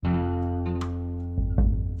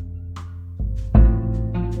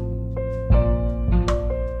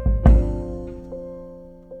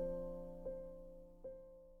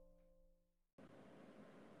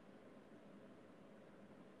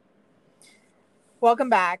Welcome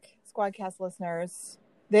back, Squadcast listeners.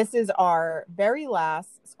 This is our very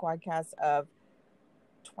last Squadcast of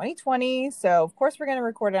 2020. So, of course, we're going to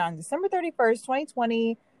record it on December 31st,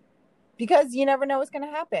 2020, because you never know what's going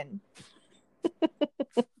to happen.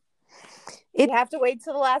 You have to wait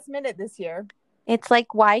till the last minute this year. It's like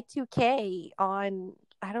Y2K on,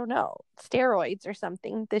 I don't know, steroids or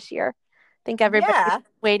something this year. I think everybody's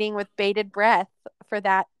waiting with bated breath for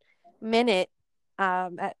that minute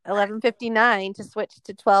at 11:59 to switch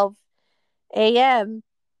to 12 a.m.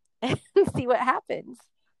 and see what happens.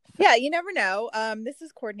 Yeah, you never know. This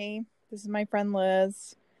is Courtney. This is my friend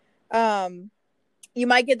Liz. You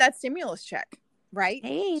might get that stimulus check, right?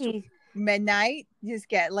 Hey. Midnight, you just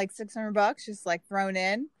get like $600 just like thrown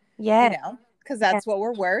in. Yeah. You know, because that's what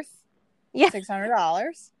we're worth. Yeah.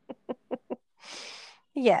 $600.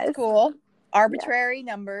 Yes. It's cool. Arbitrary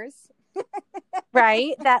numbers.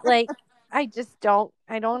 Right? That like I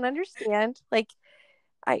don't understand. Like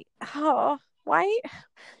why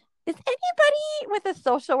is anybody with a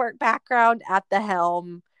social work background at the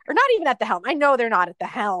helm? Or not even at the helm. I know they're not at the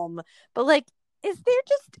helm, but like, is there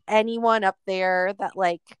just anyone up there that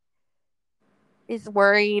like is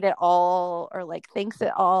worried at all or like thinks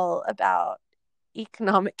at all about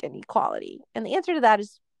economic inequality? And the answer to that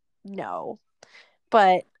is no.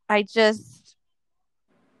 But I just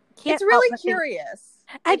can't. It's really curious.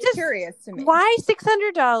 It's curious to me. Why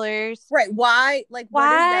 $600? Right. Why? Like, why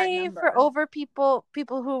what is that number? For over people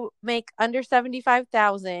who make under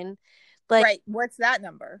 75,000? Like, right. What's that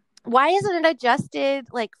number? Why isn't it adjusted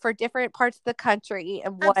like for different parts of the country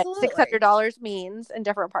and what $600 means in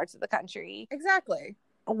different parts of the country? Exactly.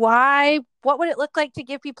 Why? What would it look like to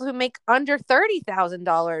give people who make under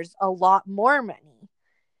 $30,000 a lot more money?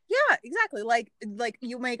 Yeah, exactly. Like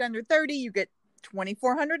you make under 30, you get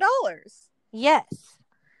 $2,400. Yes.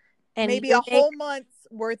 And maybe a whole month's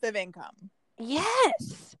worth of income.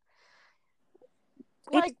 Yes.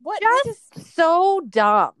 Like, it's what? Just so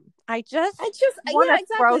dumb. I just want to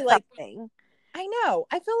throw something. I know.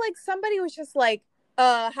 I feel like somebody was just like,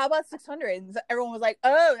 how about 600? And everyone was like,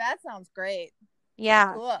 oh, that sounds great.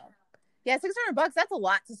 Yeah. Cool. Yeah, $600, that's a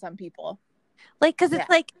lot to some people. Like, because it's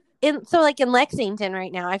like, in Lexington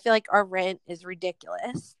right now, I feel like our rent is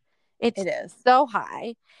ridiculous. It is so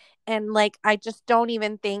high. And like, I just don't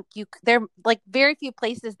even think there are like very few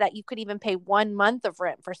places that you could even pay 1 month of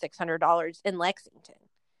rent for $600 in Lexington.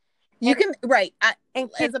 You can, right.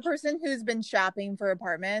 As a person who's been shopping for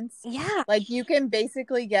apartments, like you can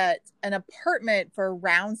basically get an apartment for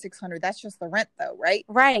around $600. That's just the rent though, right?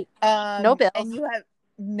 Right. No bills. And you have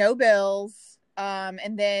no bills.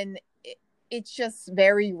 And then it's just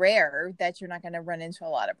very rare that you're not going to run into a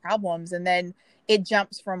lot of problems. And then it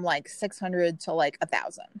jumps from like 600 to like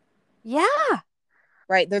 1,000. Yeah.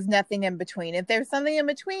 Right. There's nothing in between. If there's something in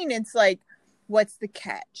between, it's like, what's the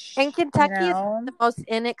catch? And Kentucky is the most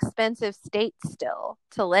inexpensive state still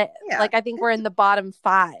to live. Yeah. Like, I think we're in the bottom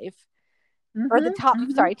 5 or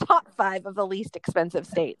the top 5 of the least expensive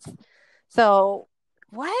states. So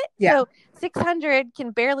what? Yeah. So 600 can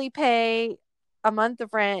barely pay a month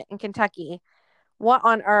of rent in Kentucky. What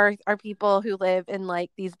on earth are people who live in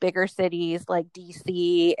like these bigger cities like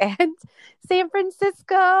DC and San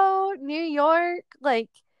Francisco, New York?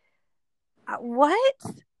 Like, what?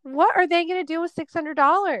 What are they going to do with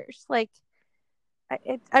 $600? Like,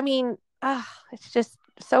 it's just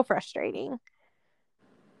so frustrating.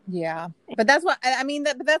 Yeah, but that's what I mean.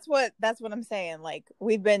 That's what I'm saying. Like,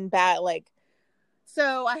 we've been bad. Like,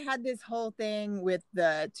 so I had this whole thing with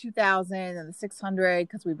the 2,000 and the 600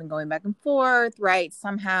 because we've been going back and forth. Right?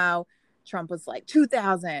 Somehow Trump was like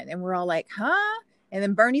 2,000, and we're all like, huh? And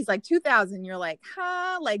then Bernie's like 2,000. You're like,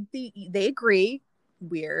 huh? Like they agree.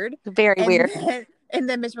 Weird. Very weird. And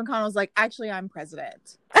then Mitch McConnell's like, actually, I'm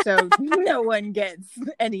president. So no one gets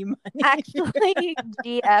any money. Actually,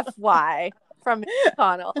 GFY from Mitch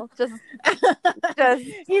McConnell. Just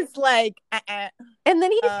he's like, And then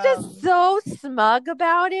he's just so smug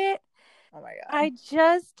about it. Oh my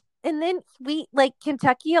God. And then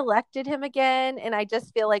Kentucky elected him again. And I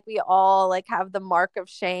just feel like we all like have the mark of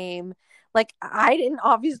shame. Like, I didn't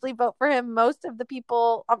obviously vote for him. Most of the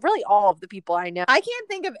people, really all of the people I know. I can't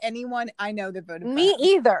think of anyone I know that voted for him. Me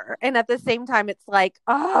either. And at the same time, it's like,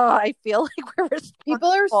 I feel like we're responsible.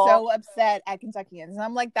 People are so upset at Kentuckians. And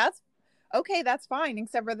I'm like, that's okay. That's fine.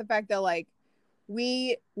 Except for the fact that like,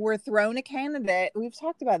 we were thrown a candidate. We've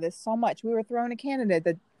talked about this so much. We were thrown a candidate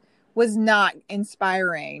that was not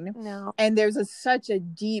inspiring. No. And there's such a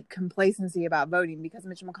deep complacency about voting because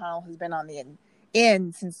Mitch McConnell has been on the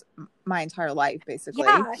in since my entire life, basically.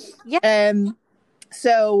 Yeah.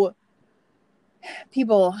 So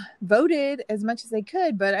people voted as much as they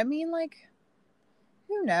could, but I mean, like,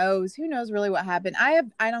 who knows really what happened. I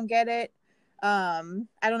don't get it. I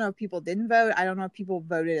don't know if people didn't vote. I don't know if people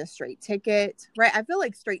voted a straight ticket, right? I feel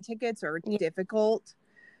like straight tickets are difficult.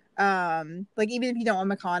 Like even if you don't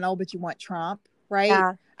want McConnell but you want Trump, right?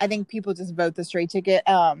 Yeah. I think people just vote the straight ticket.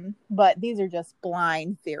 But these are just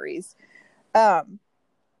blind theories.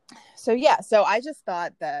 So I just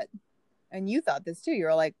thought that, and you thought this too.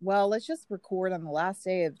 You're like, well, let's just record on the last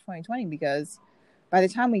day of 2020 because by the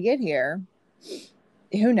time we get here,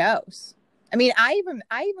 who knows? I mean, I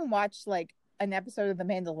even watched like an episode of The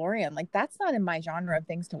Mandalorian. Like, that's not in my genre of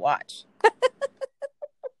things to watch.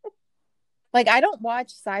 Like, I don't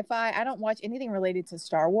watch sci-fi. I don't watch anything related to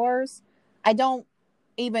Star Wars. I'm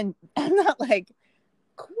not like,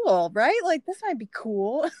 cool, right? Like, this might be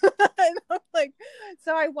cool. Like,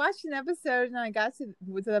 so I watched an episode and I got to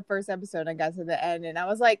the first episode. I got to the end and I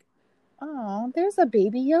was like, oh, there's a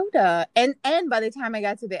baby Yoda. And by the time I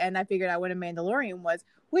got to the end, I figured out what a Mandalorian was,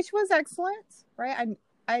 which was excellent, right?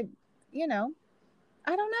 I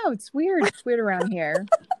I don't know. It's weird. It's weird around here.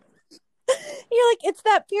 You're like, it's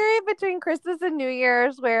that period between Christmas and New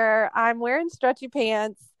Year's where I'm wearing stretchy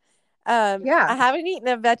pants. I haven't eaten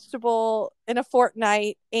a vegetable in a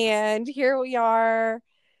fortnight, and here we are,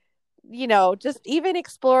 just even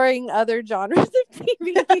exploring other genres of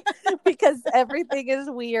TV because everything is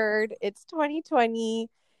weird. It's 2020.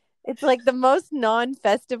 It's like the most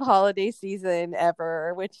non-festive holiday season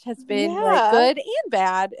ever, which has been like good and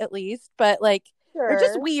bad at least, but like or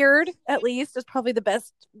just weird at least is probably the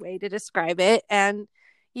best way to describe it. And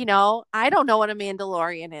I don't know what a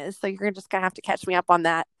Mandalorian is, so you're just gonna have to catch me up on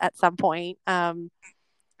that at some point.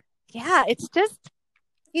 It's just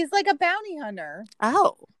he's like a bounty hunter.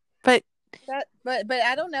 Oh, but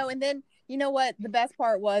I don't know. And then you know what? The best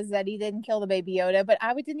part was that he didn't kill the baby Yoda, but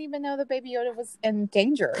I didn't even know the baby Yoda was in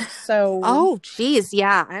danger. So oh, geez,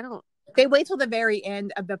 yeah, I don't. They wait till the very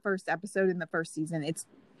end of the first episode in the first season.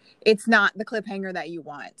 It's not the cliffhanger that you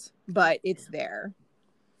want, but it's there.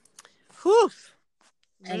 Whew.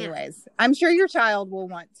 Anyways, I'm sure your child will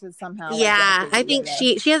want to somehow. Yeah, I think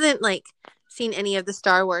she hasn't like seen any of the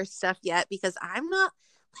Star Wars stuff yet because I'm not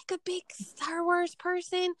like a big Star Wars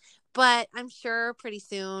person, but I'm sure pretty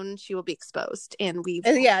soon she will be exposed. And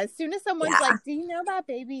as soon as someone's like, "Do you know about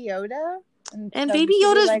Baby Yoda?" And Baby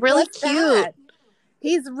Yoda's like, really cute. That?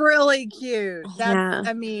 He's really cute.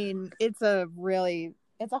 I mean, it's a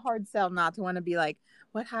hard sell not to want to be like,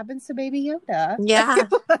 what happens to Baby Yoda? Yeah.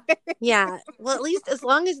 Yeah. Well, at least as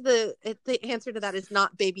long as the answer to that is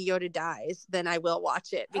not Baby Yoda dies, then I will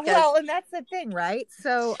watch it. Well, and that's the thing, right?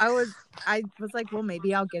 So I was like, well,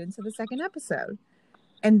 maybe I'll get into the second episode.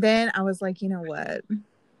 And then I was like, you know what?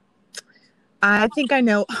 I think I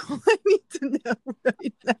know all I need to know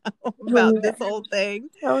right now about this whole thing.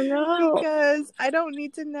 Oh, no. Because I don't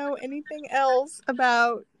need to know anything else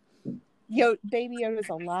about Baby Yoda's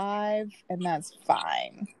alive, and that's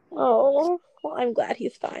fine. Oh, well, I'm glad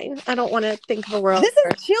he's fine. I don't want to think of a world. This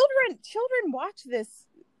is children watch this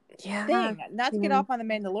thing. Not to get off on the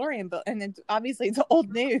Mandalorian, but obviously it's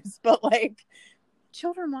old news, but like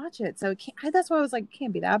children watch it, so that's why I was like, it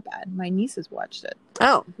can't be that bad. My nieces watched it.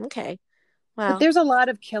 Oh, okay. Wow. But there's a lot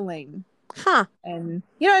of killing, and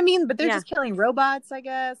you know what I mean. But they're just killing robots, I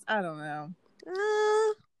guess. I don't know.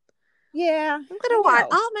 Yeah, I'm gonna watch.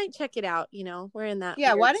 I might check it out. We're in that.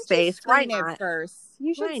 Yeah, why don't space. you screen it first?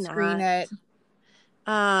 You should screen it.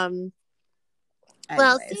 Well,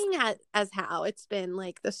 seeing as how it's been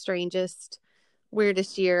like the strangest,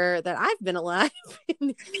 weirdest year that I've been alive.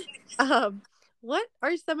 What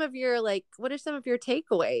are some of your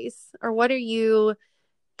takeaways, or what are you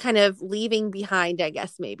kind of leaving behind? I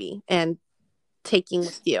guess maybe and taking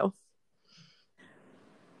with you.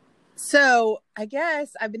 So I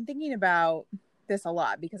guess I've been thinking about this a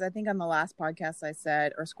lot because I think on the last podcast I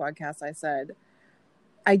said, or Squadcast, I said,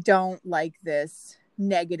 I don't like this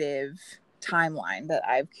negative timeline that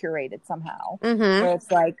I've curated somehow. Mm-hmm. Where it's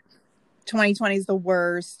like 2020 is the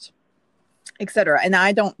worst, etc. And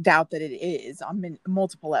I don't doubt that it is on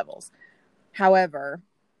multiple levels. However,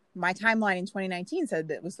 my timeline in 2019 said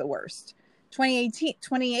that it was the worst.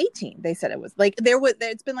 2018 they said it was like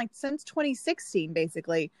it's been like since 2016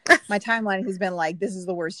 basically my timeline has been like this is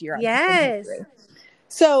the worst year. Yes.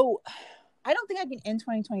 So I don't think I can end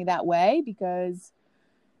 2020 that way because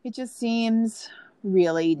it just seems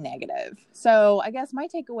really negative. So I guess my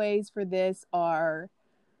takeaways for this are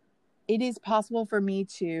it is possible for me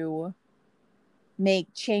to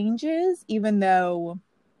make changes even though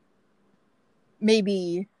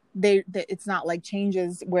maybe it's not like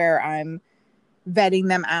changes where I'm vetting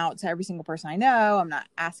them out to every single person I know. I'm not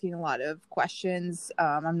asking a lot of questions.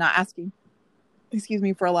 I'm not asking,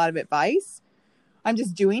 for a lot of advice. I'm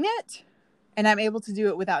just doing it, and I'm able to do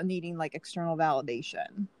it without needing like external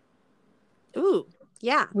validation. Ooh,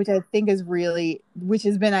 yeah. Which I think is really, which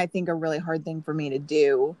has been, I think, a really hard thing for me to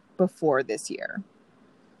do before this year.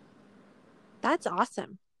 That's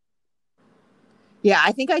awesome. Yeah,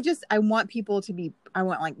 I think I want people to be, I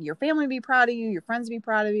want like your family to be proud of you, your friends to be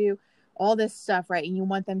proud of you, all this stuff, right? And you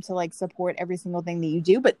want them to like support every single thing that you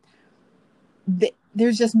do, but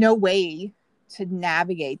there's just no way to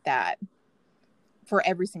navigate that for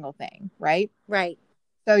every single thing, right? Right.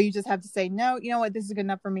 So you just have to say, no, you know what, this is good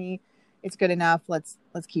enough for me. It's good enough. Let's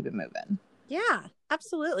keep it moving. Yeah,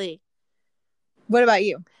 absolutely. What about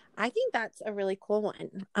you? I think that's a really cool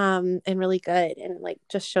one. And really good, and like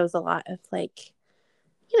just shows a lot of like,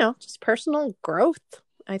 you know, just personal growth.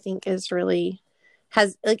 I think is really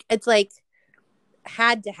has like, it's like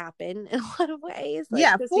had to happen in a lot of ways. Like,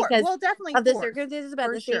 Yeah, just because definitely of the circumstances, but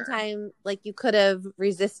at the same time, like you could have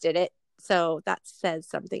resisted it. So that says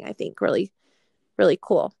something, I think, really, really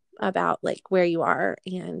cool about like where you are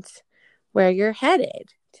and where you're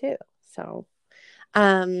headed too. So,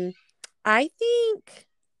 I think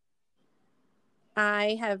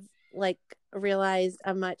I have like realized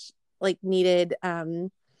a much like needed, I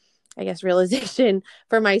guess, realization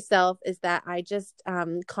for myself is that I just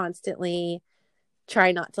constantly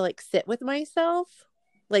try not to like sit with myself,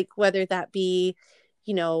 like whether that be,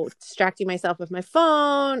 you know, distracting myself with my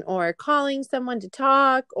phone or calling someone to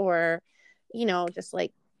talk, or, you know, just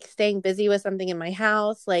like staying busy with something in my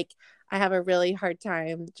house. Like I have a really hard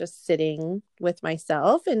time just sitting with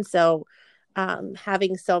myself. And so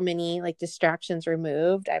having so many like distractions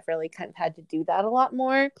removed, I've really kind of had to do that a lot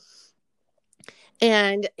more.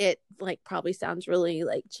 And it like probably sounds really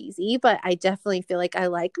like cheesy, but I definitely feel like I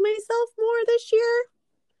like myself more this year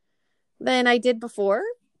than I did before.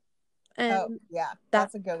 And yeah,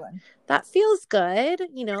 that's a good one. That feels good.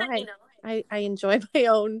 You know, I enjoy my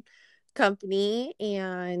own company,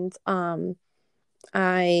 and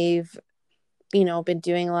I've, you know, been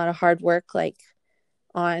doing a lot of hard work like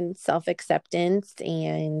on self-acceptance,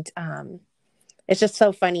 and it's just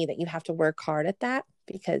so funny that you have to work hard at that,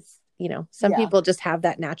 because, you know, some people just have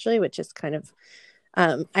that naturally, which is kind of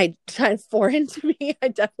I kind of foreign to me. I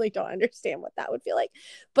definitely don't understand what that would feel like.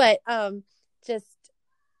 But just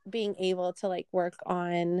being able to like work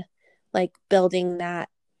on like building that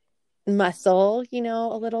muscle, you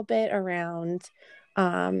know, a little bit around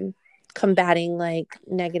combating like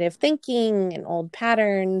negative thinking and old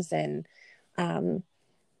patterns, and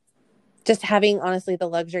just having honestly the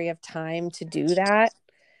luxury of time to do that,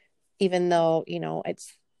 even though, you know,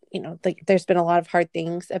 it's, you know, like there's been a lot of hard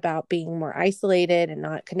things about being more isolated and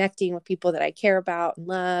not connecting with people that I care about and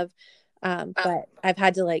love. But I've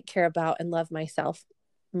had to like care about and love myself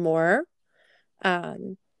more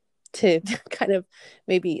to kind of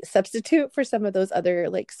maybe substitute for some of those other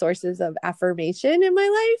like sources of affirmation in my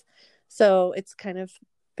life. So it's kind of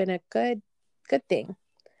been a good thing.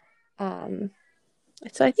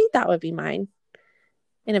 So I think that would be mine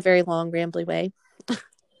in a very long, rambly way.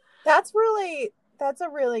 That's a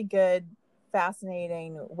really good,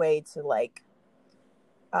 fascinating way to like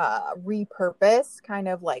repurpose kind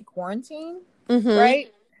of like quarantine,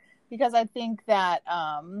 right? Because I think that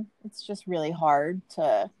it's just really hard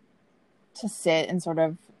to sit and sort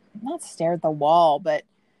of not stare at the wall, but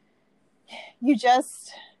you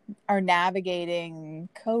just are navigating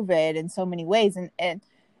COVID in so many ways, and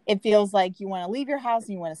it feels like you want to leave your house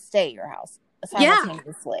and you want to stay at your house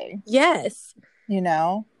simultaneously. Yes. You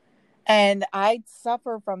know? And I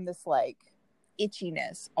suffer from this like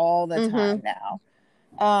itchiness all the time now.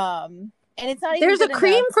 And it's not even there's a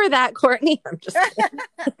cream for that, Courtney. I'm just kidding.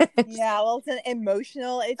 Yeah, well, it's an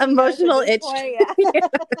emotional itch. Yeah.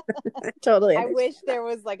 Totally. I wish there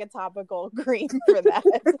was like a topical cream for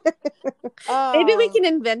that. Maybe we can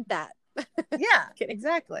invent that. Yeah,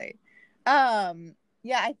 exactly.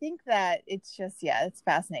 Yeah, I think that it's just, it's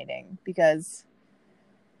fascinating because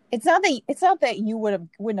it's not that you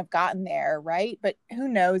wouldn't have gotten there, right? But who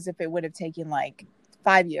knows if it would have taken like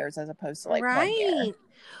 5 years as opposed to like 1 year.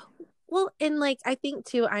 Well, and like I think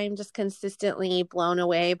too, I'm just consistently blown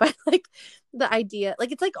away by like the idea,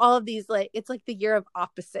 like it's like all of these, like it's like the year of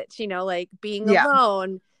opposites, you know, like being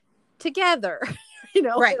alone together, you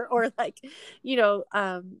know, right. or like, you know,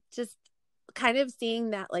 just kind of seeing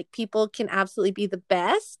that like people can absolutely be the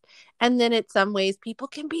best, and then in some ways people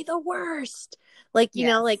can be the worst. Like, you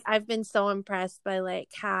know, like I've been so impressed by like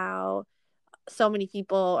how so many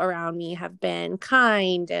people around me have been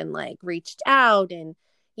kind and like reached out and,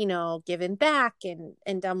 you know, given back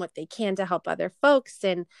and done what they can to help other folks.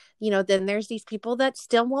 And, you know, then there's these people that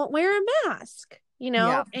still won't wear a mask, you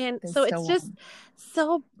know? And so it's just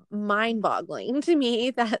so mind-boggling to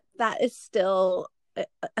me that that is still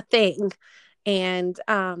a thing. And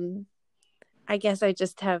I guess I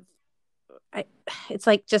just have it's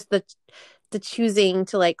like just the choosing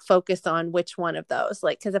to like focus on which one of those,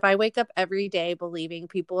 like, because if I wake up every day believing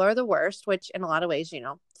people are the worst, which in a lot of ways, you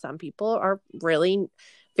know, some people are really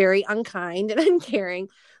very unkind and uncaring,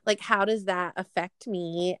 like how does that affect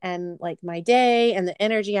me and like my day and the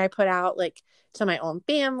energy I put out like to my own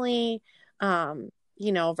family,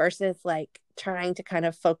 you know, versus like trying to kind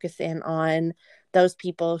of focus in on those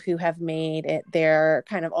people who have made it their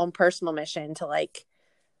kind of own personal mission to like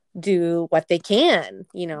do what they can,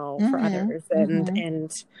 you know, for others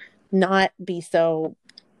and not be so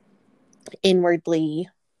inwardly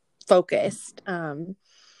focused.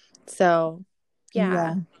 So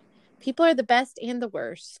yeah. People are the best and the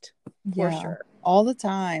worst for sure. All the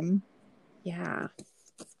time. Yeah.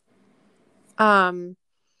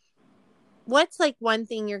 What's like one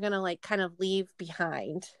thing you're going to like kind of leave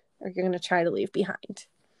behind or you're going to try to leave behind?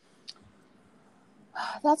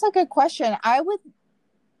 That's a good question. I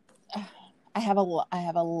have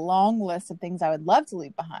a long list of things I would love to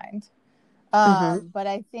leave behind. But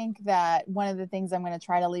I think that one of the things I'm going to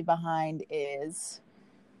try to leave behind is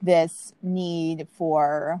this need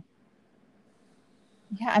for,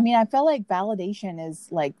 I mean, I feel like validation is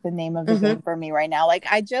like the name of the game for me right now. Like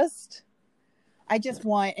I just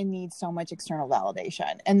want and need so much external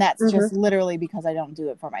validation. And that's just literally because I don't do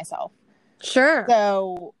it for myself. Sure.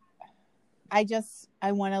 So I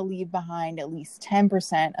want to leave behind at least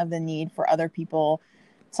 10% of the need for other people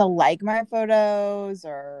to like my photos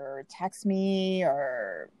or text me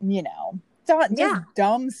or, you know, just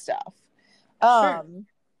dumb stuff.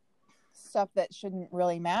 Stuff that shouldn't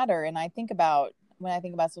really matter. And when I think about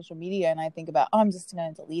social media and I think about, oh, I'm just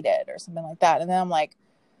going to delete it or something like that. And then I'm like,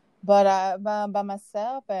 but by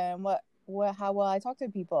myself and how will I talk to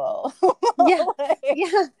people? Yeah.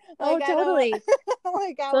 Oh, totally.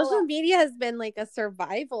 Social media has been like a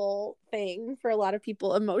survival thing for a lot of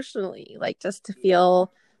people emotionally, like just to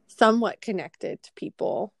feel somewhat connected to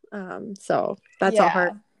people. So that's all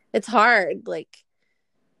hard. It's hard. Like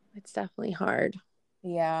it's definitely hard.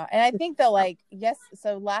 Yeah. And I think that like, yes.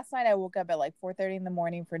 So last night I woke up at like 4:30 in the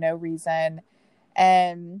morning for no reason.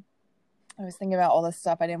 And I was thinking about all this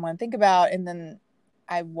stuff I didn't want to think about. And then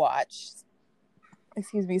I watched,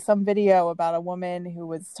 some video about a woman who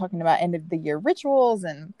was talking about end of the year rituals.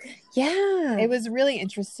 And it was really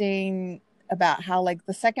interesting about how like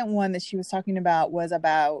the second one that she was talking about was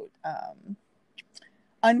about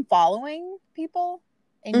unfollowing people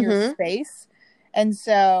in your space. And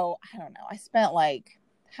so I don't know, I spent like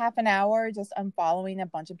half an hour just unfollowing a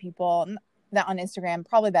bunch of people that on Instagram,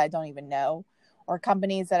 probably that I don't even know, or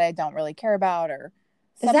companies that I don't really care about, or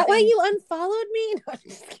something. Is that why you unfollowed me? No, I'm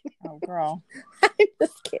just kidding. Oh, girl. I'm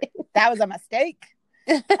just kidding. That was a mistake.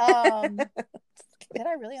 Did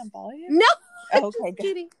I really unfollow you? No. Oh, okay, good.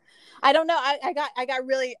 Kidding. I don't know. I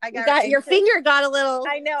got your finger got a little.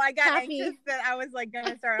 I know. I got happy. Anxious that I was like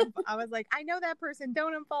gonna start. I was like, I know that person.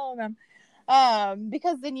 Don't unfollow them.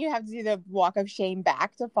 Because then you have to do the walk of shame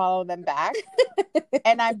back to follow them back.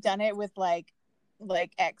 And I've done it with like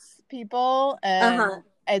ex people, and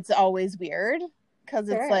it's always weird because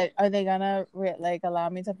it's like, are they gonna like allow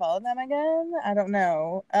me to follow them again? I don't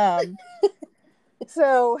know.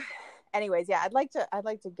 So, anyways, yeah, I'd like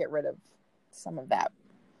to get rid of some of that.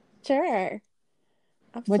 Sure.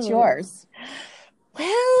 Absolutely. What's yours?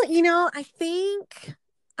 Well, I think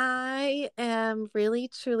I am really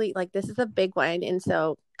truly like, this is a big one. And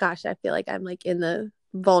so, gosh, I feel like I'm like in the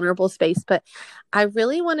vulnerable space, but I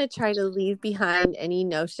really want to try to leave behind any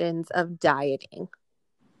notions of dieting.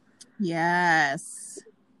 Yes.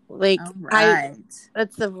 Like,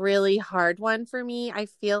 that's a really hard one for me. I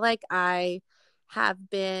feel like I have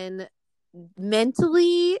been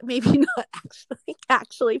mentally, maybe not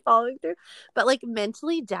actually following through, but like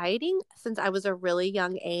mentally dieting since I was a really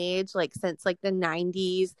young age, like since like the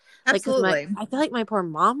 90s. Absolutely. Like, I feel like my poor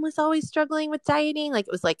mom was always struggling with dieting. Like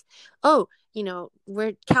it was like, oh,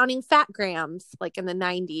 we're counting fat grams like in the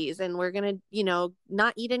 90s, and we're gonna,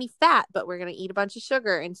 not eat any fat, but we're gonna eat a bunch of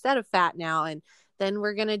sugar instead of fat now, and then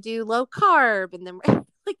we're gonna do low carb, and then we're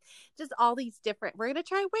like just all these different, we're gonna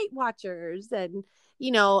try Weight Watchers, and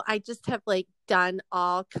I just have like done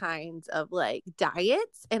all kinds of like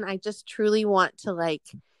diets, and I just truly want to like,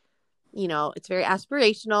 it's very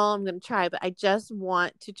aspirational. I'm going to try, but I just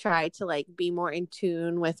want to try to like be more in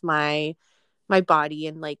tune with my body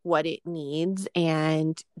and like what it needs,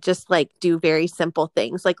 and just like do very simple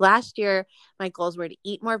things. Like last year, my goals were to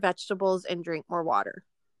eat more vegetables and drink more water.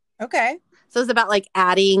 Okay. So it's about like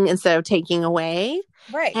adding instead of taking away.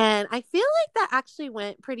 Right. And I feel like that actually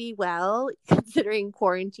went pretty well considering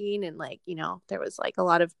quarantine and like, there was like a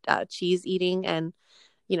lot of cheese eating and,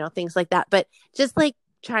 things like that. But just like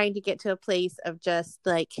trying to get to a place of just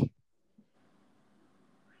like,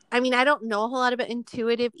 I mean, I don't know a whole lot about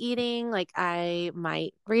intuitive eating. Like I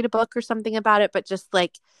might read a book or something about it, but just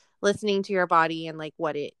like listening to your body and like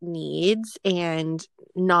what it needs and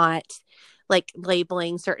not like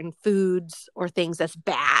labeling certain foods or things as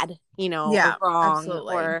bad, or wrong,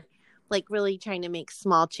 absolutely. or like really trying to make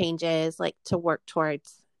small changes like to work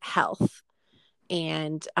towards health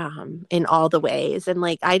and in all the ways. And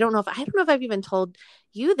like I don't know if I've even told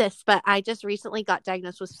you this, but I just recently got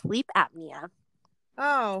diagnosed with sleep apnea.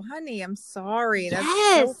 Oh, honey, I'm sorry.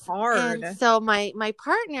 Yes. That's so hard. And so my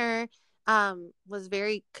partner was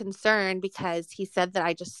very concerned because he said that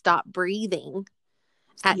I just stopped breathing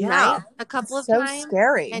at night a couple of times. So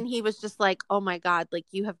scary. And he was just like, oh my God, like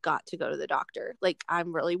you have got to go to the doctor. Like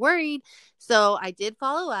I'm really worried. So I did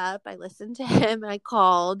follow up. I listened to him. I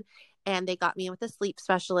called and they got me in with a sleep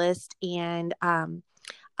specialist. And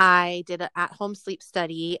I did an at-home sleep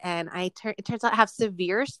study and it turns out I have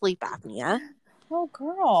severe sleep apnea. Oh,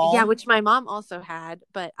 girl. Yeah, which my mom also had,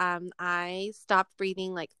 but I stopped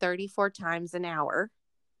breathing like 34 times an hour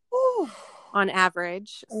on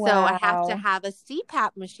average. Wow. So I have to have a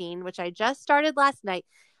CPAP machine, which I just started last night.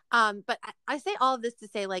 But I say all of this to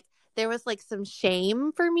say like there was like some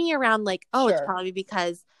shame for me around like, it's probably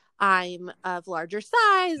because I'm of larger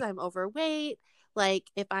size, I'm overweight. Like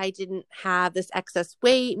if I didn't have this excess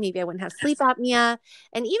weight, maybe I wouldn't have sleep apnea.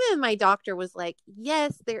 And even my doctor was like,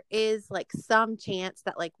 yes, there is like some chance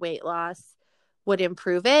that like weight loss would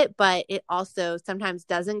improve it, but it also sometimes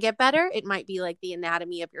doesn't get better. It might be like the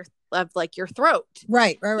anatomy of your throat.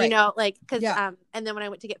 Right. Like, cause, and then when I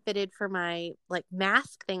went to get fitted for my like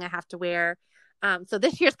mask thing I have to wear, so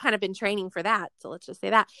this year's kind of been training for that. So let's just say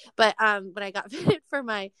that. But when I got fitted for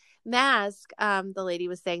my mask, the lady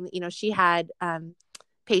was saying that, she had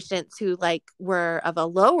patients who like were of a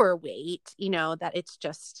lower weight, that it's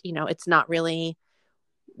just, it's not really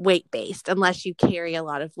weight based unless you carry a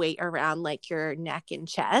lot of weight around like your neck and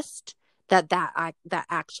chest, that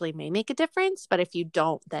actually may make a difference. But if you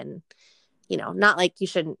don't, then not like you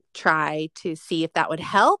shouldn't try to see if that would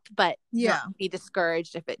help, but not be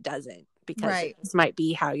discouraged if it doesn't, because this might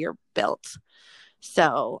be how you're built.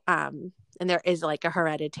 So, and there is like a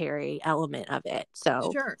hereditary element of it. So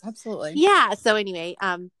sure, absolutely. Yeah. So anyway,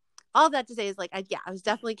 all that to say is like, I was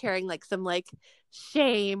definitely carrying like some like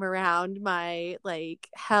shame around my like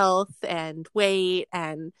health and weight.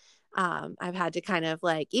 And I've had to kind of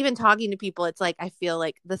like, even talking to people, it's like, I feel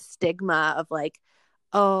like the stigma of like,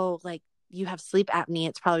 oh, like you have sleep apnea.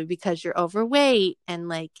 It's probably because you're overweight and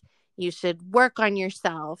like, you should work on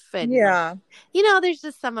yourself. And like, there's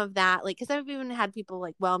just some of that, like, cause I've even had people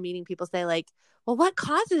like well-meaning people say like, well, what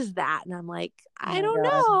causes that? And I'm like, I don't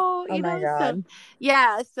know. Oh my God.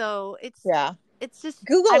 So, so it's just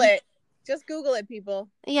Google it. Just Google it, people.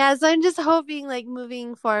 Yeah. So I'm just hoping like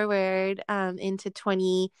moving forward into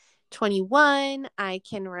 2021, I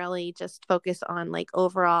can really just focus on like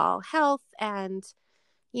overall health and,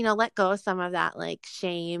 let go of some of that like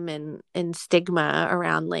shame and stigma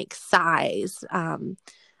around like size.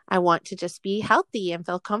 I want to just be healthy and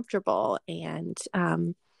feel comfortable and,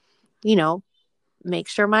 make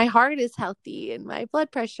sure my heart is healthy and my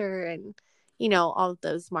blood pressure and, all of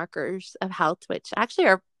those markers of health, which actually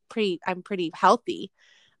I'm pretty healthy.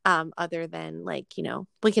 Other than like,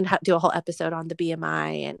 we can do a whole episode on the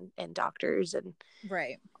BMI and doctors and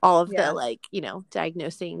all of the like,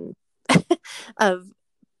 diagnosing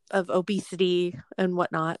of obesity and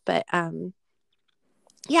whatnot. But, so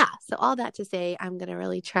all that to say, I'm going to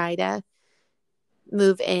really try to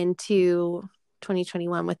move into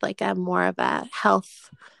 2021 with like a more of a health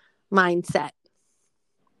mindset.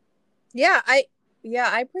 I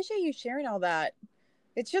appreciate you sharing all that.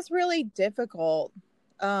 It's just really difficult,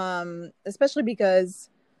 especially because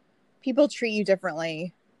people treat you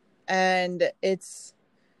differently, and it's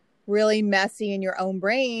really messy in your own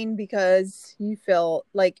brain because you feel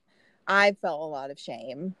like I felt a lot of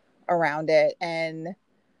shame around it, and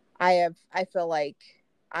I feel like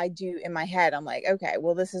I do in my head. I'm like, okay,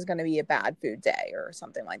 well, this is going to be a bad food day or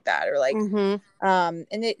something like that, or like,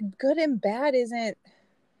 and it good and bad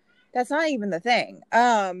that's not even the thing.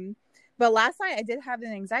 But last night I did have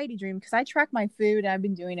an anxiety dream because I track my food and I've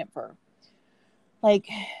been doing it for like,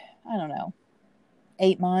 I don't know,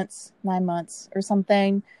 8 months, 9 months or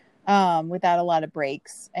something, without a lot of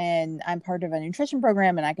breaks. And I'm part of a nutrition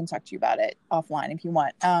program and I can talk to you about it offline if you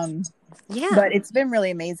want. But it's been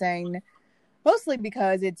really amazing. mostly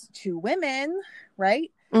because it's two women,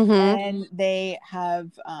 right? Mm-hmm. And they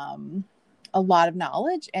have a lot of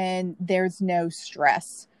knowledge, and there's no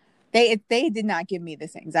stress. They did not give me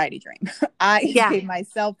this anxiety dream. I gave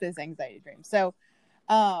myself this anxiety dream. So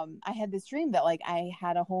I had this dream that like I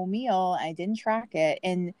had a whole meal, I didn't track it,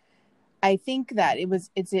 and I think that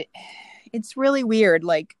it's really weird.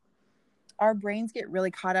 Like our brains get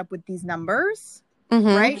really caught up with these numbers,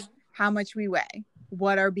 right? How much we weigh,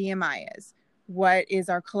 what our BMI is, what is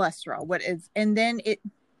our cholesterol, and then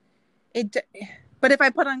but if I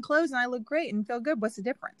put on clothes and I look great and feel good, what's the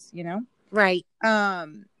difference, you know? Right.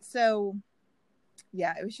 So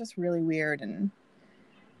yeah, it was just really weird. And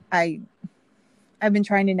I've been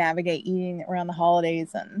trying to navigate eating around the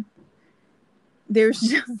holidays, and there's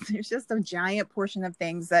just a giant portion of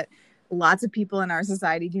things that lots of people in our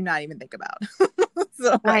society do not even think about.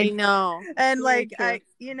 So I know. And like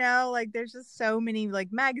there's just so many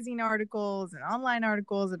like magazine articles and online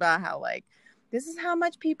articles about how like this is how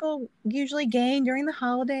much people usually gain during the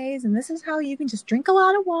holidays, and this is how you can just drink a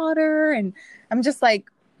lot of water. And I'm just like,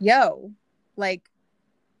 yo, like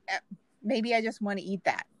maybe I just want to eat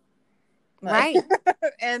that. Like, right.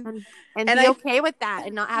 and be okay with that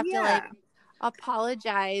and not have to like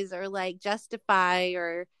apologize or like justify,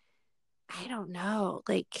 or I don't know,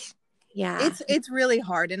 like it's really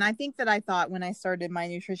hard. And I think that I thought when I started my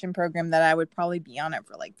nutrition program that I would probably be on it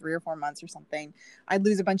for like 3 or 4 months or something. I'd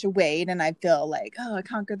lose a bunch of weight and I'd feel like, oh, I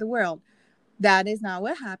conquered the world. That is not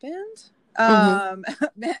what happened.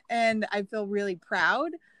 And I feel really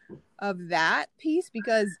proud of that piece,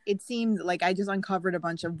 because it seemed like I just uncovered a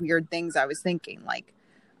bunch of weird things I was thinking. Like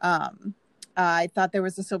I thought there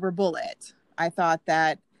was a silver bullet. I thought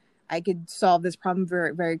that I could solve this problem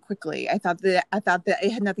very, very quickly. I thought that it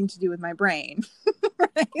had nothing to do with my brain.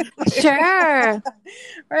 Right? Sure.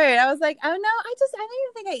 Right. I was like, oh no, I don't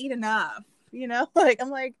even think I eat enough. You know, like I'm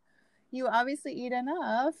like, you obviously eat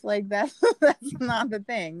enough. Like that's not the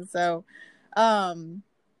thing. So,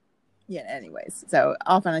 yeah. Anyways, so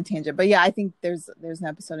off on a tangent, but yeah, I think there's an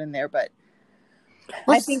episode in there, but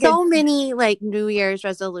I think so many like New Year's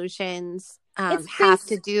resolutions have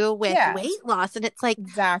to do with weight loss, and it's like,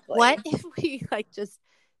 exactly, what if we like just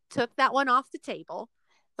took that one off the table?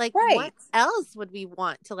 Like, what else would we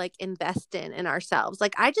want to like invest in ourselves?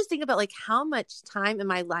 Like, I just think about like how much time in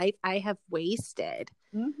my life I have wasted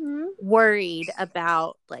worried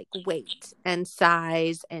about like weight and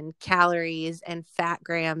size and calories and fat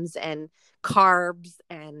grams and carbs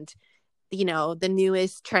and, you know, the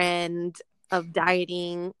newest trend of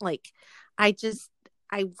dieting. Like,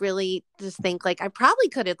 I really just think like I probably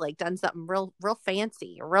could have like done something real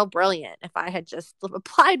fancy or real brilliant if I had just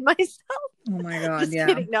applied myself. Oh my God. Just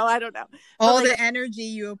kidding. No, I don't know. All the energy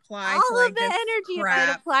you applied. All of the energy, if I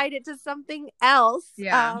had applied it to something else,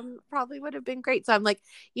 probably would have been great. So I'm like,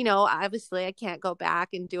 you know, obviously I can't go back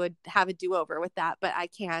and have a do-over with that, but I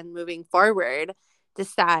can, moving forward,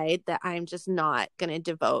 decide that I'm just not going to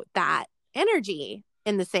devote that energy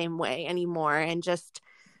in the same way anymore, and just,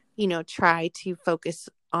 you know, try to focus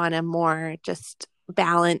on a more just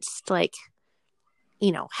balanced, like,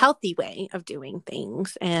 you know, healthy way of doing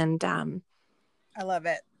things. And I love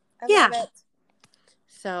it. I love it.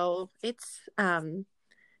 So it's I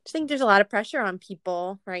think there's a lot of pressure on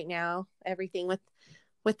people right now. Everything with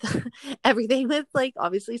everything with like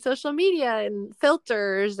obviously social media and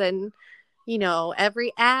filters, and you know,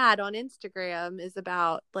 every ad on Instagram is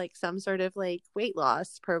about like some sort of like weight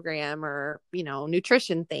loss program or, you know,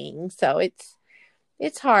 nutrition thing. So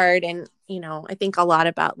it's hard. And, you know, I think a lot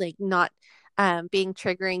about like not being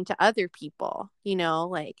triggering to other people, you know,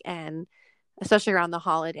 like, and especially around the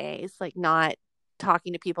holidays, like not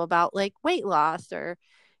talking to people about like weight loss, or,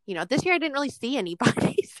 you know, this year I didn't really see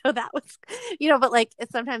anybody. So that was, you know, but like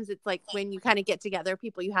sometimes it's like when you kind of get together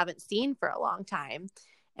people you haven't seen for a long time.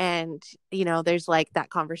 And, you know, there's like that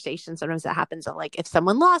conversation sometimes that happens of like, if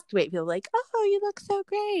someone lost weight, people like, oh, you look so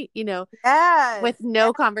great, you know, with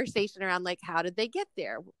no conversation around like, how did they get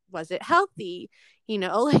there? Was it healthy? You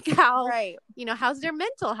know, like how, you know, how's their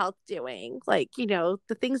mental health doing? Like, you know,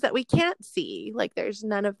 the things that we can't see, like there's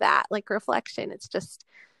none of that like reflection. It's just,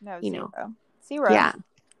 you know, zero. Yeah.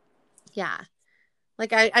 Yeah.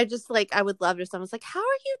 Like, I just like, I would love if someone's like, how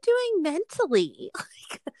are you doing mentally?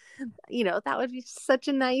 Like, you know, that would be such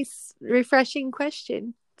a nice, refreshing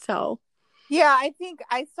question. So, yeah, I think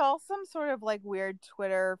I saw some sort of like weird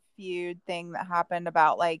Twitter feud thing that happened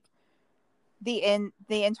about like the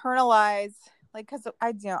internalized, like, because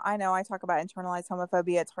I know I talk about internalized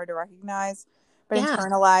homophobia. It's hard to recognize, but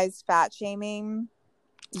internalized fat shaming,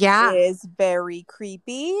 is very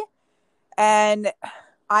creepy, and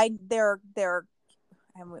they're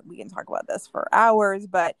and we can talk about this for hours,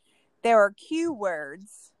 but there are cue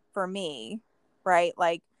words for me, right?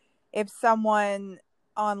 Like if someone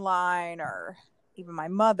online or even my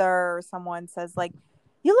mother or someone says like,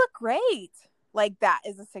 you look great, like that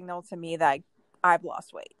is a signal to me that I've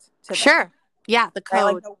lost weight. Sure. Them. Yeah. The code.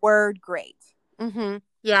 Right? Like the word great. Mm-hmm.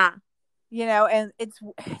 Yeah. You know, and it's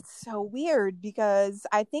so weird because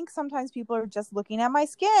I think sometimes people are just looking at my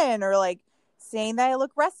skin or like saying that I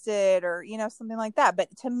look rested or, you know, something like that.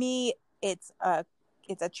 But to me, it's a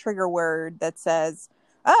trigger word that says,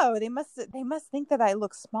 oh, they must think that I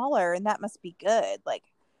look smaller and that must be good. Like,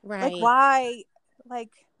 right. Like why,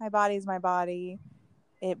 like my body is my body.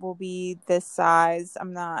 It will be this size.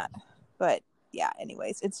 I'm not, but yeah,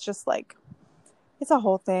 anyways, it's just like, it's a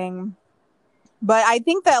whole thing. But I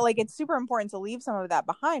think that like it's super important to leave some of that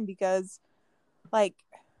behind because like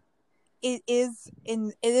it is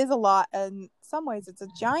a lot, in some ways it's a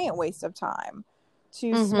giant waste of time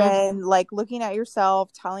to spend like looking at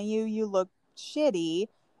yourself, telling you look shitty,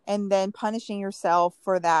 and then punishing yourself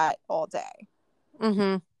for that all day.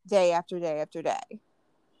 Day after day after day.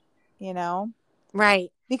 You know?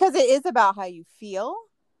 Right. Because it is about how you feel,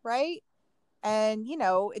 right? And you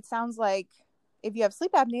know, it sounds like if you have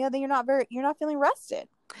sleep apnea, then you're not feeling rested.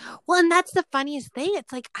 Well, and that's the funniest thing.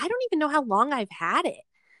 It's like, I don't even know how long I've had it.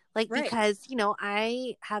 Like, right. Because, you know,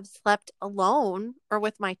 I have slept alone or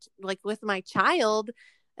with my child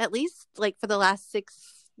at least like for the last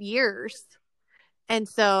 6 years. And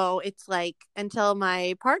so it's like, until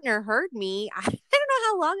my partner heard me, I don't know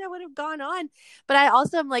how long I would have gone on, but I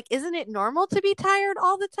also am like, isn't it normal to be tired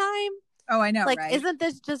all the time? Oh, I know, like, right? Isn't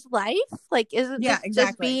this just life? Like, isn't this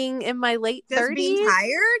just being in my late 30s? Just being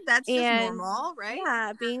tired? That's just normal, right?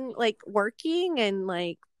 Yeah, being, like, working and,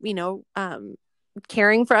 like, you know,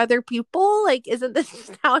 caring for other people. Like, isn't this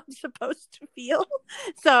just how I'm supposed to feel?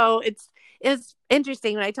 So it's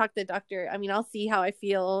interesting when I talk to the doctor. I mean, I'll see how I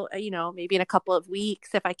feel, you know, maybe in a couple of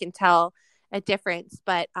weeks if I can tell a difference.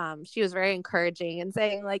 But she was very encouraging and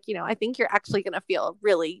saying, like, you know, I think you're actually going to feel a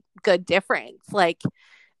really good difference. Like,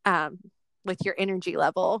 with your energy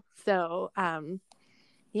level. So,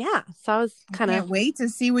 yeah. So I was kind of can't wait to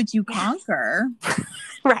see what you conquer.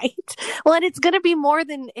 Right. Well, and it's going to be more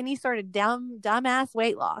than any sort of dumbass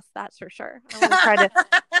weight loss. That's for sure. I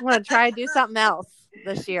want to try to do something else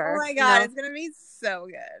this year. Oh my God. You know? It's going to be so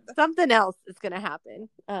good. Something else is going to happen.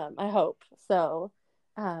 I hope. So,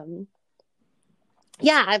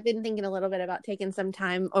 yeah, I've been thinking a little bit about taking some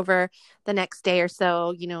time over the next day or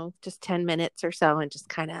so, you know, just 10 minutes or so, and just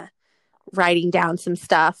kind of writing down some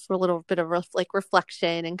stuff, a little bit of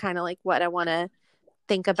reflection and kind of like what I want to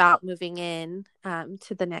think about moving in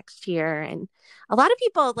to the next year. And a lot of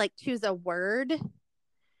people like choose a word.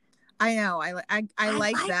 I know. I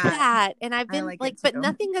like that. And I've been like, but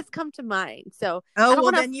nothing has come to mind. So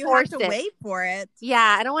then you have to wait for it.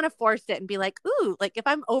 Yeah. I don't want to force it and be like, ooh, like if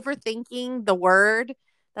I'm overthinking the word,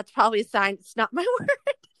 that's probably a sign it's not my word.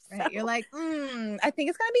 Right. So. You're like, I think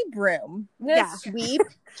it's going to be broom. I'm going to sweep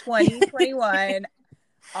 2021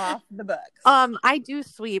 off the books. I do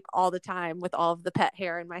sweep all the time with all of the pet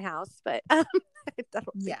hair in my house, but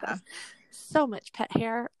so much pet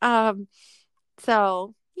hair.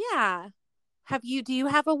 So yeah. Do you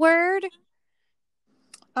have a word?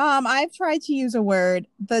 I've tried to use a word.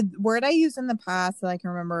 The word I used in the past that I can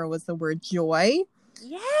remember was the word joy.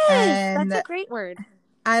 Yes, that's a great word.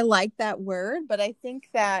 I like that word, but I think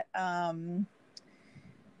that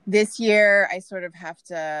this year I sort of have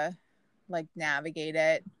to like navigate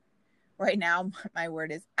it. Right now, my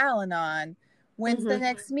word is Al-Anon. When's the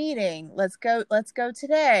next meeting? Let's go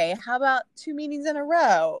today. How about 2 meetings in a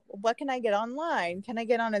row? What can I get online? Can I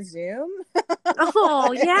get on a Zoom?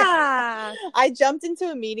 Oh, yeah. I jumped into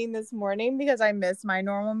a meeting this morning because I missed my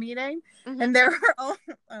normal meeting. And there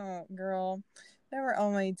were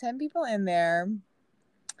only 10 people in there.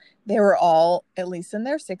 They were all at least in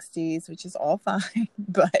their 60s, which is all fine.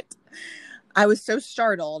 But I was so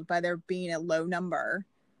startled by there being a low number.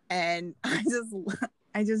 And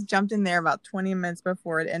I just jumped in there about 20 minutes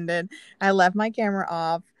before it ended. I left my camera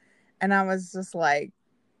off and I was just like,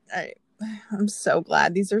 I'm so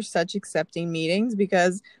glad these are such accepting meetings,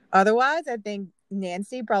 because otherwise I think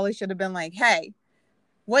Nancy probably should have been like, hey,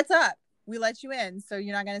 what's up? We let you in. So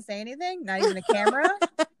you're not going to say anything? Not even a camera?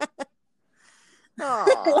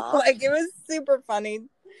 Like, it was super funny.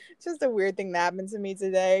 It's just a weird thing that happened to me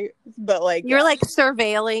today. But like, you're like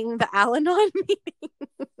surveilling the Al-Anon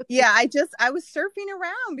meeting. Yeah, I was surfing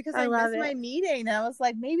around because I missed my meeting. And I was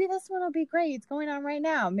like, maybe this one will be great. It's going on right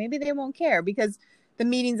now. Maybe they won't care, because the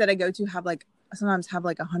meetings that I go to sometimes have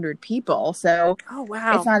like 100 people. So oh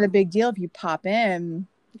wow, it's not a big deal if you pop in.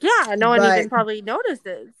 Yeah, no one even probably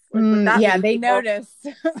notices. Like, with that yeah, they noticed.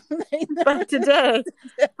 But today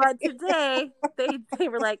they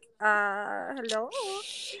were like, hello.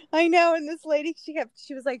 I know, and this lady,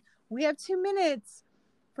 she was like, we have 2 minutes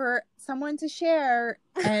for someone to share,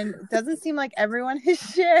 and it doesn't seem like everyone has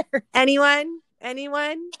shared. Anyone?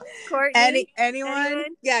 Courtney? Anyone?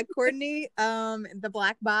 Yeah, Courtney, the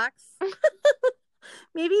black box.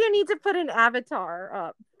 Maybe you need to put an avatar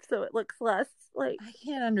up so it looks less like. I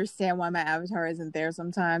can't understand why my avatar isn't there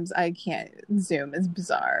sometimes. I can't. Zoom is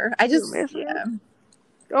bizarre. I just, yeah.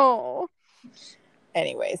 Oh.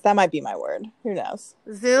 Anyways, that might be my word. Who knows?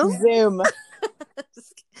 Zoom. Zoom.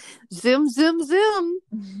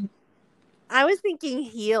 I was thinking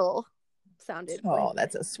heal sounded. Oh,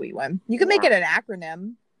 that's a sweet one. You can make it an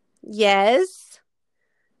acronym. Yes.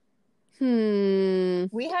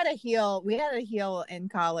 We had a heal in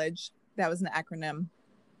college. That was an acronym.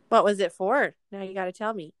 What was it for? Now you got to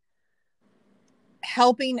tell me.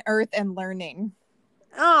 Helping Earth and Learning.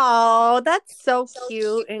 Oh, that's so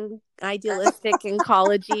cute and idealistic and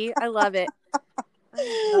collegey. I love it.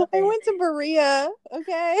 I went to Berea.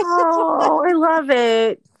 Okay. Oh, I love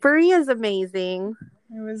it. Berea is amazing.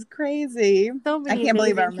 It was crazy. So many I can't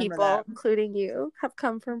believe I remember people, that. including you, have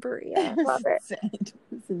come from Berea. Love it.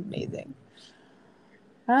 It's amazing.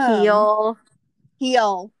 Heal.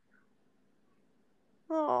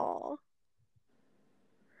 Oh,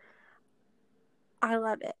 I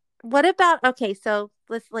love it. What about, okay, so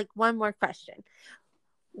let's one more question.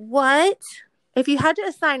 What, if you had to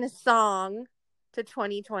assign a song to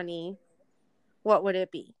 2020, what would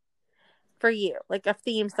it be for you? Like a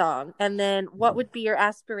theme song. And then what would be your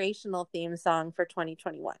aspirational theme song for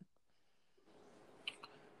 2021?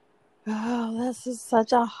 Oh, this is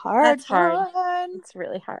such a hard one. It's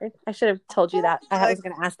really hard. I should have told you that. I was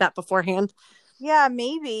going to ask that beforehand. Yeah,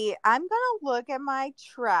 maybe. I'm going to look at my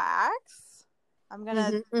tracks. I'm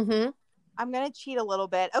going to cheat a little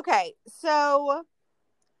bit. Okay, so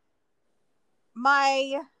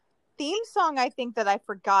my theme song, I think that I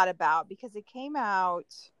forgot about because it came out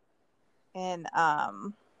in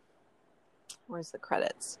where's the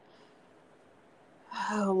credits?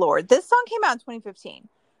 Oh Lord, this song came out in 2015.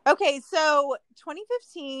 Okay, so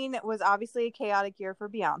 2015 was obviously a chaotic year for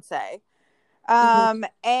Beyonce.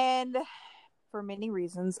 And for many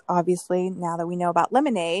reasons, obviously, now that we know about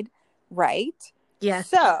Lemonade, right? Yes.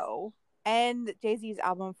 So, and Jay-Z's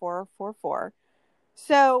album 444.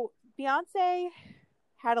 So, Beyonce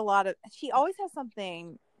had she always has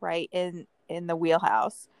something, right, in the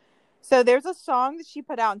wheelhouse. So, there's a song that she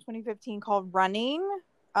put out in 2015 called Running.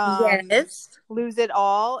 Yes. Lose It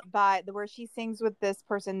All, where she sings with this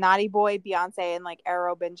person, Naughty Boy, Beyonce, and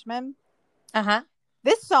Arrow Benjamin.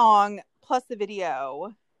 This song plus the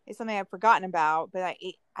video is something I've forgotten about, but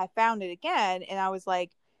I found it again, and I was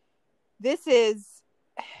like, this is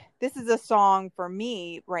a song for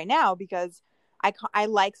me right now because I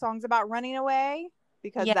like songs about running away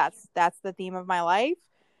because that's the theme of my life,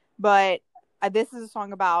 but this is a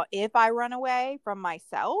song about if I run away from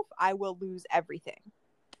myself, I will lose everything.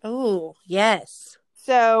 Oh, yes.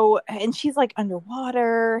 So, and she's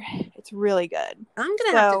underwater. It's really good. I'm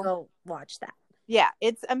going to have to go watch that. Yeah,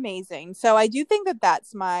 it's amazing. So I do think that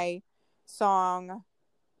that's my song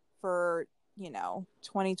for,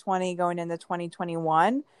 2020 going into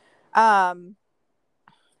 2021. At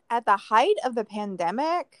the height of the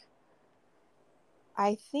pandemic,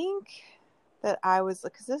 I think that I was,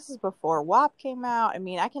 because this is before WAP came out. I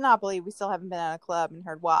mean, I cannot believe we still haven't been at a club and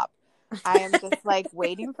heard WAP. I am just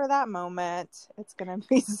waiting for that moment. It's gonna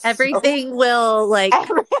be everything will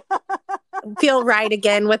feel right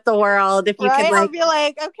again with the world if you can I'll be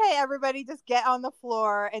okay, everybody just get on the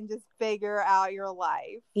floor and just figure out your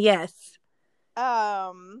life. Yes.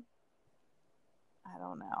 I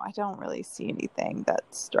don't know. I don't really see anything that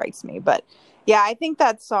strikes me, but yeah, I think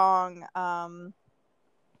that song, of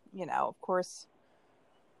course,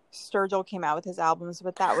 Sturgill came out with his albums,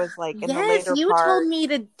 but that was in the later part. You told me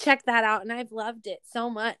to check that out, and I've loved it so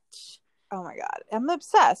much. Oh my God, I'm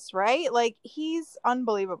obsessed, right? He's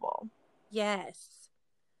unbelievable. Yes,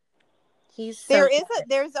 he's.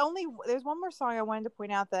 There's one more song I wanted to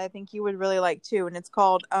point out that I think you would really like too, and it's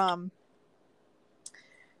called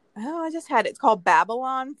it's called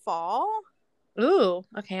Babylon Fall. Ooh,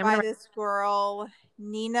 okay. By this girl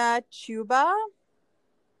Nina Chuba.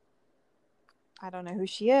 I don't know who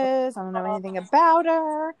she is. I don't know anything about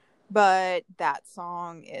her, but that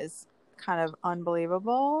song is kind of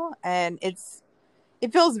unbelievable, and it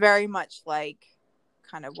feels very much like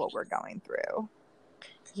kind of what we're going through.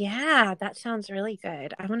 Yeah, that sounds really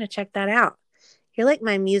good. I want to check that out. You're like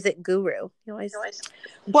my music guru. You always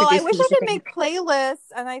well, I wish I could make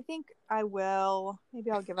playlists, and I think I will.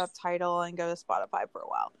 Maybe I'll give up Tidal and go to Spotify for a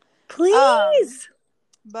while. Please.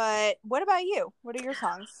 But what about you? What are your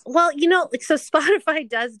songs? Well, so Spotify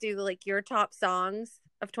does do like your top songs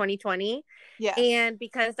of 2020. Yeah. And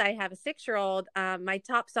because I have a 6-year-old, my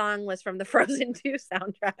top song was from the Frozen 2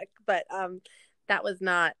 soundtrack, but that was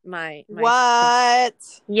not my what?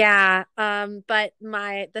 Yeah. But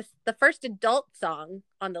the first adult song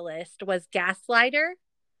on the list was Gaslighter.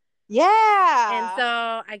 Yeah. And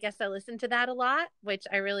so I guess I listened to that a lot, which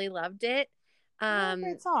I really loved it.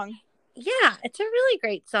 Great song. Yeah, it's a really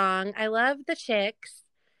great song. I love the Chicks.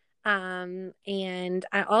 And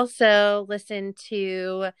I also listened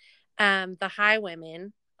to the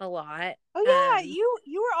Highwomen a lot. Oh yeah,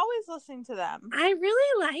 you were always listening to them. I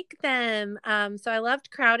really like them. So I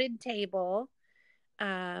loved Crowded Table.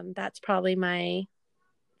 That's probably my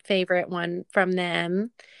favorite one from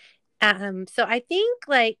them. So I think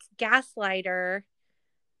like Gaslighter,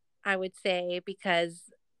 I would say,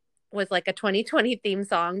 because was like a 2020 theme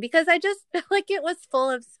song, because I just felt like it was full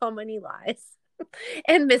of so many lies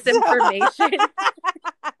and misinformation.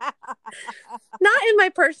 Not in my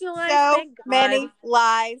personal life. So many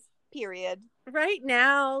lies, period. Right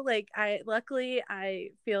now, like I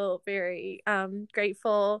feel very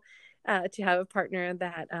grateful to have a partner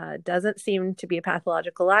that doesn't seem to be a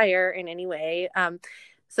pathological liar in any way.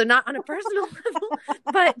 So not on a personal level,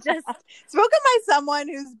 but just spoken by someone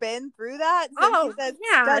who's been through that. So she says,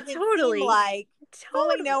 yeah, totally. Seem like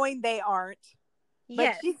fully knowing they aren't.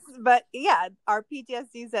 Yes. But yeah, our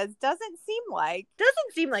PTSD says doesn't seem like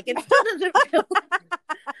it still doesn't feel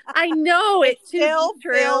I know it still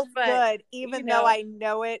true, feels but good, even though I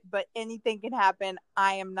know it, but anything can happen.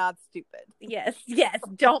 I am not stupid. Yes.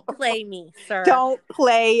 Don't play me, sir. Don't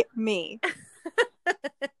play me.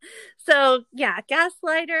 So yeah,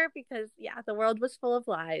 Gaslighter, because the world was full of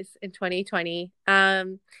lies in 2020.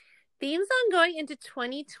 Theme song going into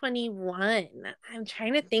 2021. I'm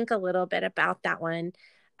trying to think a little bit about that one.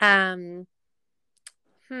 I'm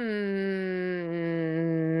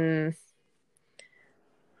trying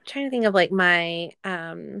to think of like my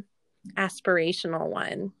aspirational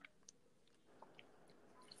one.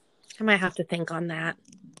 I might have to think on that.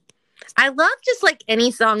 I love just like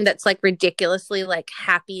any song that's like ridiculously like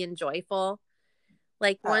happy and joyful.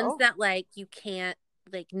 Like ones that like you can't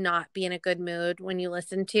like not be in a good mood when you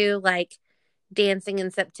listen to, like Dancing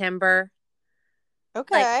in September.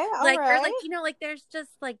 Okay. Or like, like there's just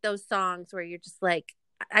like those songs where you're just like,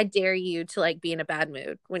 I dare you to like be in a bad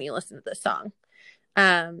mood when you listen to this song.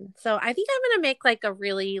 So I think I'm gonna make like a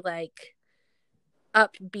really like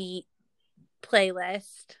upbeat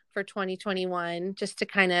playlist for 2021 just to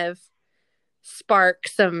kind of spark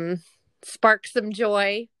some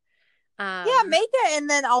joy. Make it, and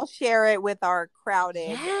then I'll share it with our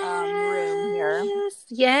crowded room here.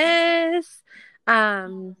 Yes.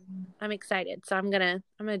 I'm excited, so I'm gonna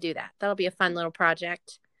do that. That'll be a fun little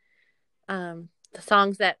project. The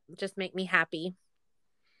songs that just make me happy.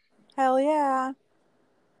 Hell yeah.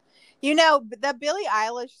 The Billie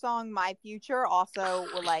Eilish song "My Future" also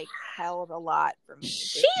like held a lot for me.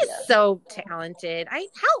 She's so talented. How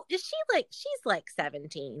is she? Like she's like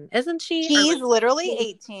 17, isn't she? She's literally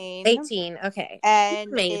 18. 18. Okay, and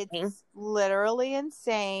it's literally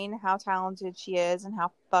insane how talented she is and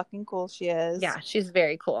how fucking cool she is. Yeah, she's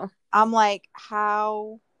very cool. I'm like,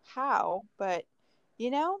 how? But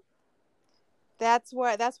that's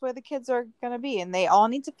where the kids are gonna be, and they all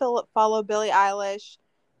need to follow Billie Eilish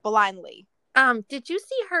blindly. Did you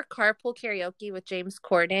see her carpool karaoke with James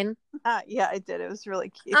Corden? Yeah, I did. It was really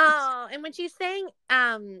cute. Oh, and when she sang,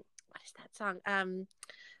 what is that song?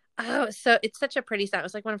 So it's such a pretty song. It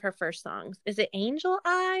was like one of her first songs. Is it Angel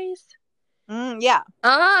Eyes? Yeah.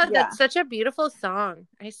 Oh, that's such a beautiful song.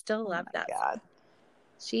 I still love that. God.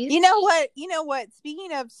 She's. You know what?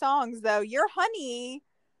 Speaking of songs, though, your honey,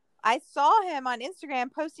 I saw him on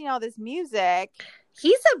Instagram posting all this music.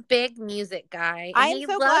 He's a big music guy. I am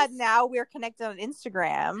so glad now we're connected on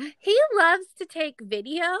Instagram. He loves to take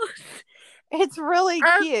videos. It's really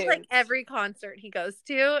cute. Like every concert he goes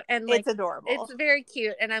to, and like it's adorable. It's very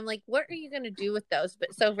cute, and I'm like, what are you gonna do with those?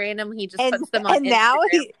 But so random, he just puts them on. And Instagram. Now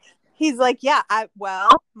he's like, yeah,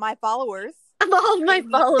 my followers. All my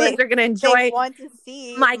followers are going to enjoy. They want to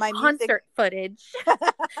see my concert footage.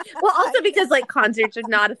 Well, also because like concerts are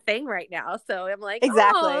not a thing right now, so I'm like,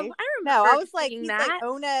 exactly. I remember. No, I was like, he's that.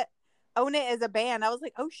 Like Ona is a band. I was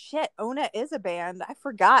like, oh shit, Ona is a band. I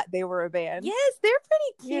forgot they were a band. Yes, they're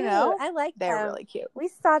pretty cute. I like them. They're really cute.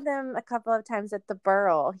 We saw them a couple of times at the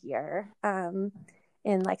Burl here, in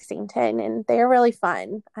Lexington, and they're really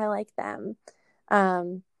fun. I like them.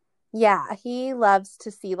 Yeah, he loves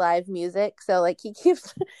to see live music. So like he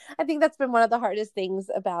keeps, I think that's been one of the hardest things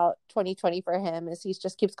about 2020 for him is he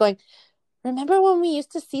just keeps going, remember when we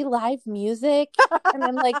used to see live music? And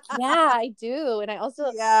I'm like, yeah, I do. And I also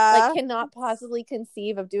like cannot possibly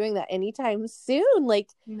conceive of doing that anytime soon. Like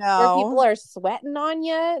where people are sweating on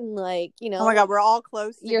you and like, you know, oh my God, we're all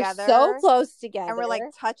close together. You're so close together. And we're like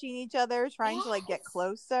touching each other, trying to like get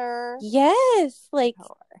closer. Yes. Like,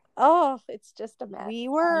 oh, it's just a mess. We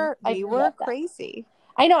were crazy.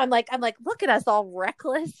 I know. I'm like, look at us all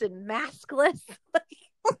reckless and maskless.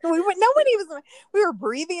 We were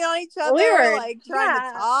breathing on each other. We were like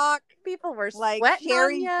trying to talk. People were like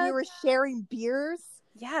sharing. We were sharing beers.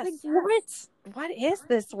 Yes. Like, what is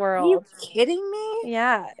this world? Are you kidding me?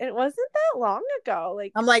 Yeah, it wasn't that long ago.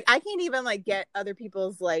 Like I'm like, I can't even like get other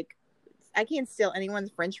people's like, I can't steal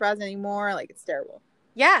anyone's French fries anymore. Like it's terrible.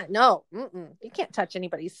 Yeah, no, you can't touch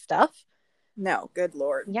anybody's stuff. No, good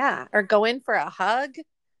Lord. Yeah, or go in for a hug.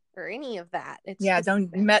 Or any of that. It's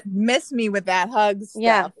don't miss me with that hug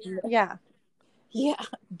stuff. Yeah.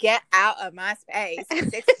 Get out of my space.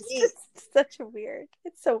 It's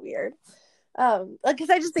so weird. Because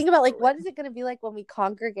I just think about like, what is it going to be like when we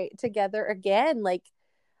congregate together again? Like,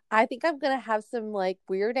 I think I'm going to have some like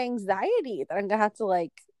weird anxiety that I'm going to have to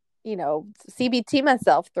like, you know, CBT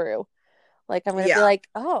myself through. Like, I'm going to be like,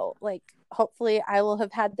 oh, like, hopefully I will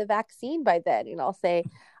have had the vaccine by then. And I'll say,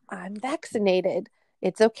 I'm vaccinated.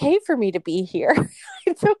 It's okay for me to be here.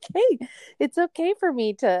 It's okay. It's okay for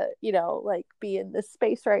me to, you know, like be in this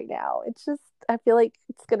space right now. It's just, I feel like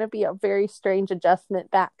it's going to be a very strange adjustment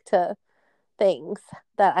back to things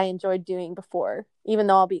that I enjoyed doing before. Even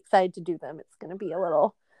though I'll be excited to do them, it's going to be a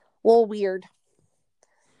little weird.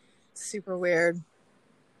 Super weird.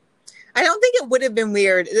 I don't think it would have been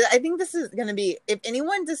weird. I think this is going to be, if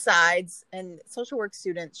anyone decides, and social work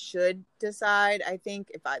students should decide, I think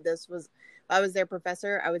if I was their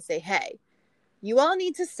professor, I would say, hey, you all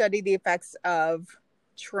need to study the effects of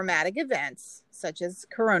traumatic events such as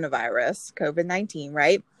coronavirus, COVID-19,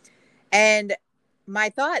 right? And my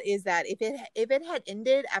thought is that if it had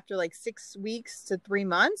ended after like 6 weeks to 3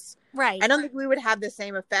 months, right, I don't think we would have the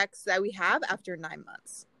same effects that we have after 9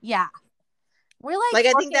 months. Yeah. We're like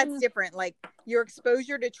I think that's different. Like your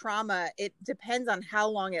exposure to trauma, it depends on how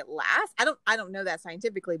long it lasts. I don't know that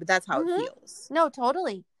scientifically, but that's how it feels. No,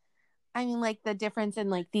 totally. I mean, like the difference in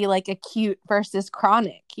like the like acute versus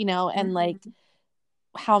chronic, you know, and like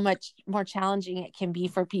how much more challenging it can be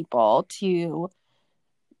for people to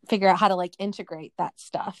figure out how to like integrate that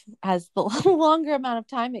stuff as the longer amount of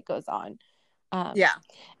time it goes on.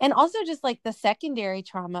 And also just like the secondary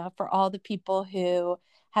trauma for all the people who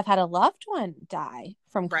have had a loved one die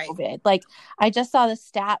from COVID. Like I just saw the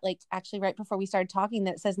stat, like actually right before we started talking,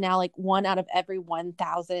 that it says now like 1 out of every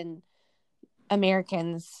 1,000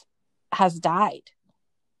 Americans has died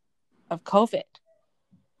of COVID.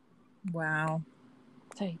 Wow.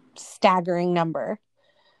 It's a staggering number.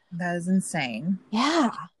 That is insane.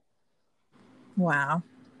 Yeah. Wow.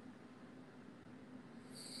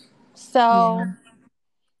 So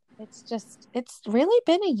it's really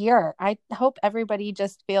been a year. I hope everybody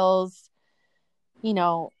just feels, you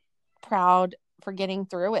know, proud for getting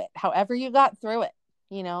through it. However you got through it,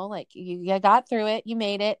 you know, like you got through it, you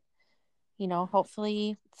made it. You know,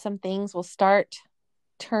 hopefully some things will start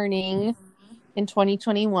turning in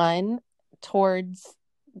 2021 towards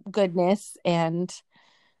goodness and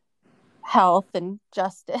health and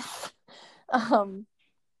justice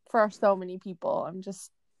for so many people.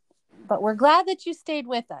 But we're glad that you stayed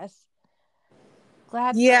with us.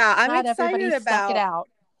 I'm excited about stuck it out.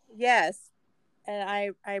 Yes. And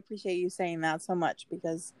I appreciate you saying that so much,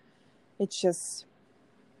 because it's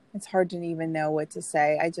hard to even know what to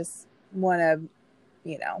say. I just want to,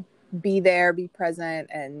 you know, be there, be present,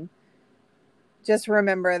 and just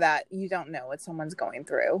remember that you don't know what someone's going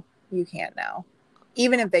through. You can't know,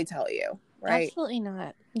 even if they tell you, right? Absolutely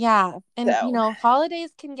not. Yeah. And you know,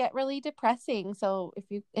 holidays can get really depressing. So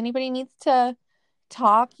if anybody needs to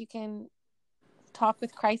talk, you can talk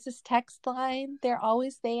with Crisis Text Line. They're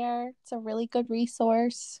always there. It's a really good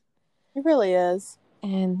resource. It really is.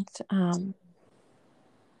 And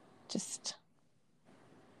just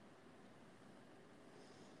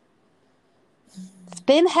it's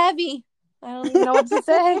been heavy. I don't even know what to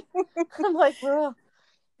say. I'm like, ugh.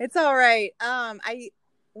 It's all right.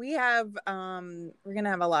 We're gonna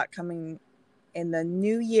have a lot coming in the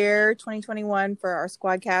new year 2021 for our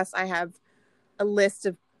Squadcast. I have a list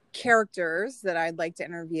of characters that I'd like to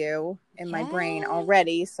interview in my brain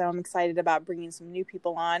already, so I'm excited about bringing some new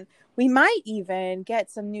people on. We might even get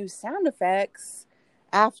some new sound effects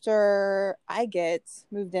after I get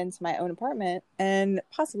moved into my own apartment and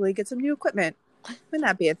possibly get some new equipment. Wouldn't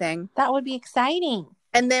that be a thing? That would be exciting.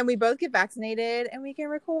 And then we both get vaccinated and we can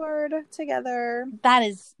record together. That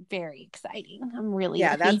is very exciting. I'm really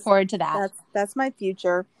looking forward to that. That's my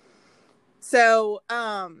future. So,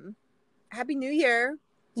 Happy New Year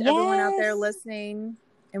to everyone out there listening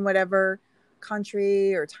in whatever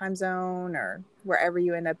country or time zone or wherever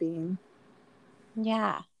you end up being.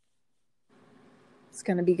 Yeah. It's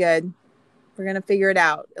going to be good. We're going to figure it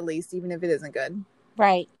out, at least, even if it isn't good.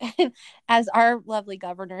 Right. As our lovely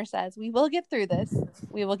governor says, we will get through this.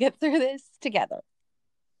 We will get through this together.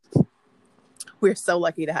 We're so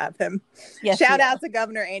lucky to have him. Yes, shout out to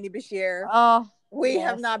Governor Andy Beshear. Oh, we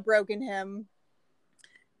have not broken him.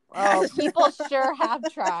 Oh, people sure have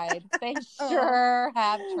tried. They sure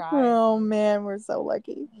have tried. Oh, man, we're so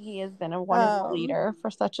lucky. He has been a wonderful leader for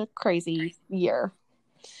such a crazy year.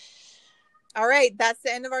 All right. That's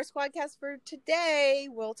the end of our Squadcast for today.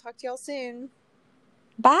 We'll talk to y'all soon.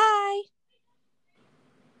 Bye.